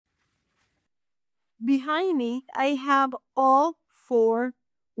Behind me, I have all 4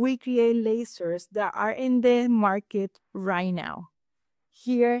 WeCreate lasers that are in the market right now.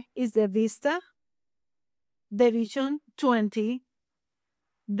 Here is the Vista, the Vision 20,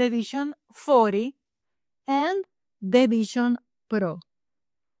 the Vision 40, and the Vision Pro.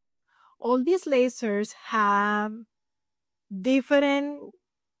 All these lasers have different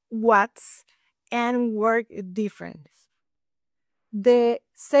watts and work different. The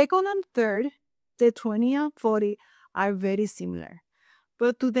second and third, the 20 and 40, are very similar.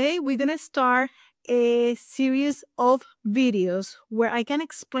 But today we're going to start a series of videos where I can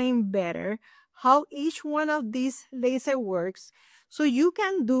explain better how each one of these laser works so you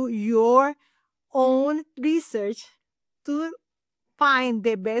can do your own research to find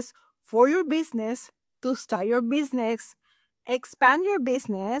the best for your business, to start your business, expand your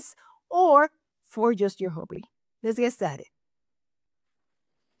business, or for just your hobby. Let's get started.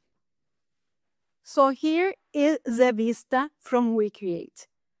 So here is the Vista from WeCreate.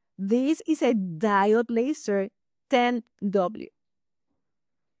 This is a diode laser 10W.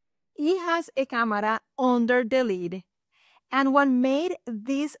 It has a camera under the lid, and what made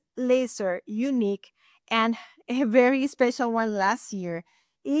this laser unique and a very special one last year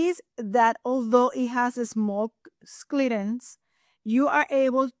is that although it has a small clearance, you are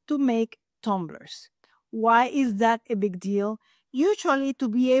able to make tumblers. Why is that a big deal? Usually, to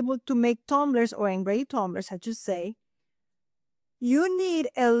be able to make tumblers or engrave tumblers, I should say, you need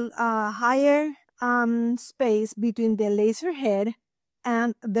a higher space between the laser head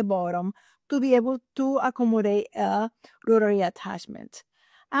and the bottom to be able to accommodate a rotary attachment.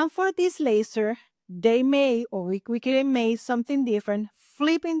 And for this laser, they may, or we can make something different,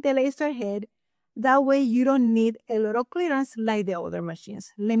 flipping the laser head. That way you don't need a lot of clearance like the other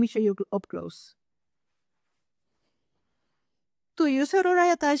machines. Let me show you up close. To use a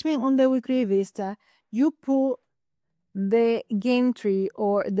rotary attachment on the WeCreat Vista, you pull the game tree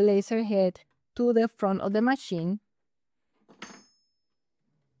or the laser head to the front of the machine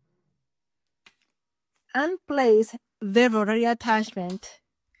and place the rotary attachment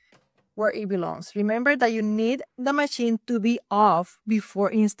where it belongs. Remember that you need the machine to be off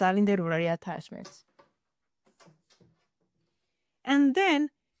before installing the rotary attachments. And then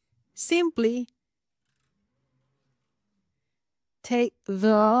simply take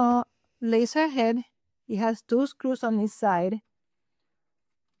the laser head. It has 2 screws on its side.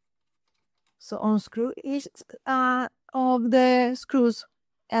 So unscrew each of the screws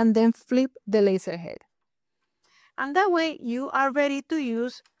and then flip the laser head. And that way you are ready to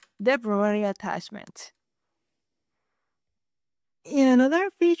use the rotary attachment.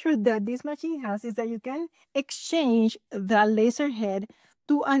 Another feature that this machine has is that you can exchange the laser head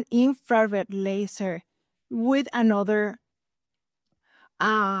to an infrared laser with another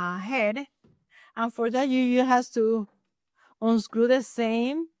head. And for that, you have to unscrew the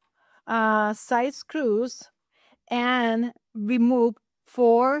same side screws and remove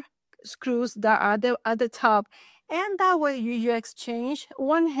 4 screws that are at the top. And that way you exchange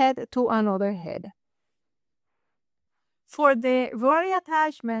one head to another head. For the rotary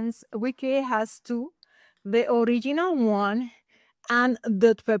attachments, WeCreate has 2, the original one and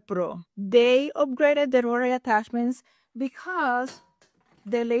the Pro. They upgraded the rotary attachments because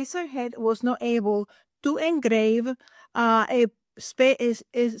the laser head was not able to engrave a space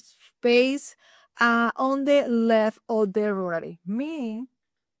on the left of the rotary. Meaning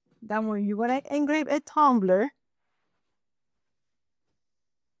that when you want to engrave a tumbler,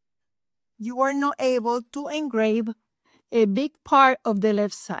 you are not able to engrave a big part of the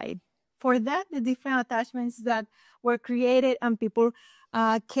left side. For that, the different attachments that were created and people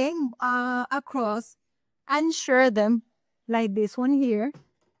came across and shared them, like this one here,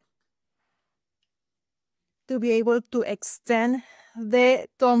 to be able to extend the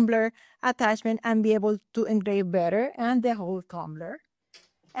tumbler attachment and be able to engrave better and the whole tumbler.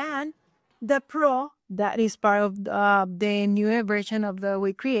 And the Pro, that is part of the newer version of the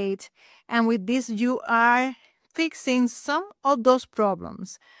WeCreate. And with this, you are fixing some of those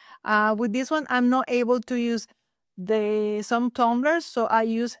problems. With this one, I'm not able to use some tumblers, so I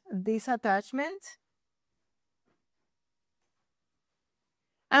use this attachment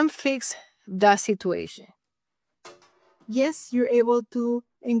and fix that situation. Yes, you're able to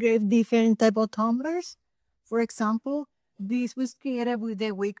engrave different type of tumblers. For example, this was created with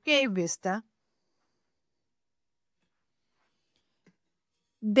the WeCreat Vista.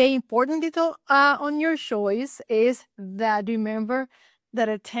 The important detail on your choice is that remember that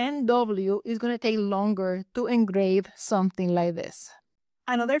a 10W is going to take longer to engrave something like this.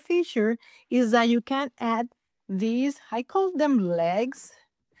 Another feature is that you can add these, I call them legs,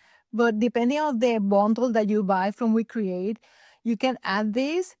 but depending on the bundle that you buy from WeCreate, you can add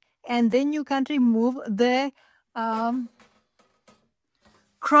this, and then you can remove the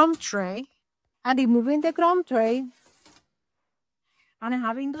chrome tray. And removing the chrome tray and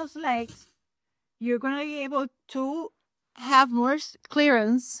having those legs, you're going to be able to have more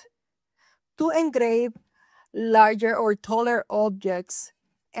clearance to engrave larger or taller objects,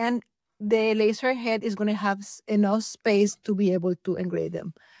 and the laser head is going to have enough space to be able to engrave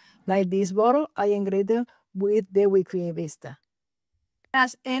them. Like this bottle, I engraved them with the WeCreat Vista.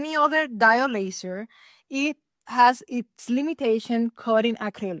 As any other diode laser, it has its limitation cutting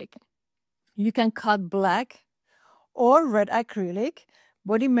acrylic. You can cut black or red acrylic,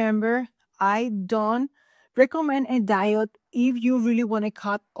 but remember, I don't recommend a diode if you really want to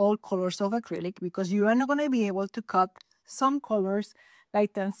cut all colors of acrylic, because you are not going to be able to cut some colors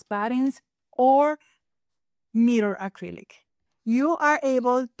like transparent or mirror acrylic. You are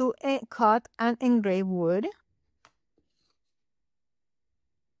able to cut and engrave wood,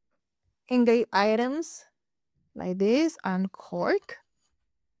 engrave items like this, and cork,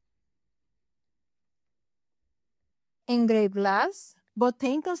 engrave glass. But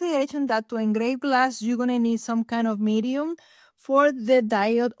take in consideration that to engrave glass, you're going to need some kind of medium for the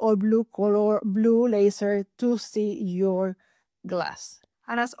diode or blue laser to see your glass.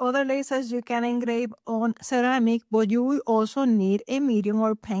 And as other lasers, you can engrave on ceramic, but you will also need a medium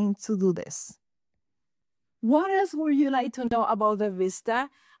or paint to do this. What else would you like to know about the Vista?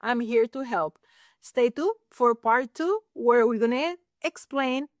 I'm here to help. Stay tuned for part 2, where we're going to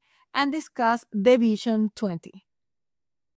explain and discuss the Vision 20.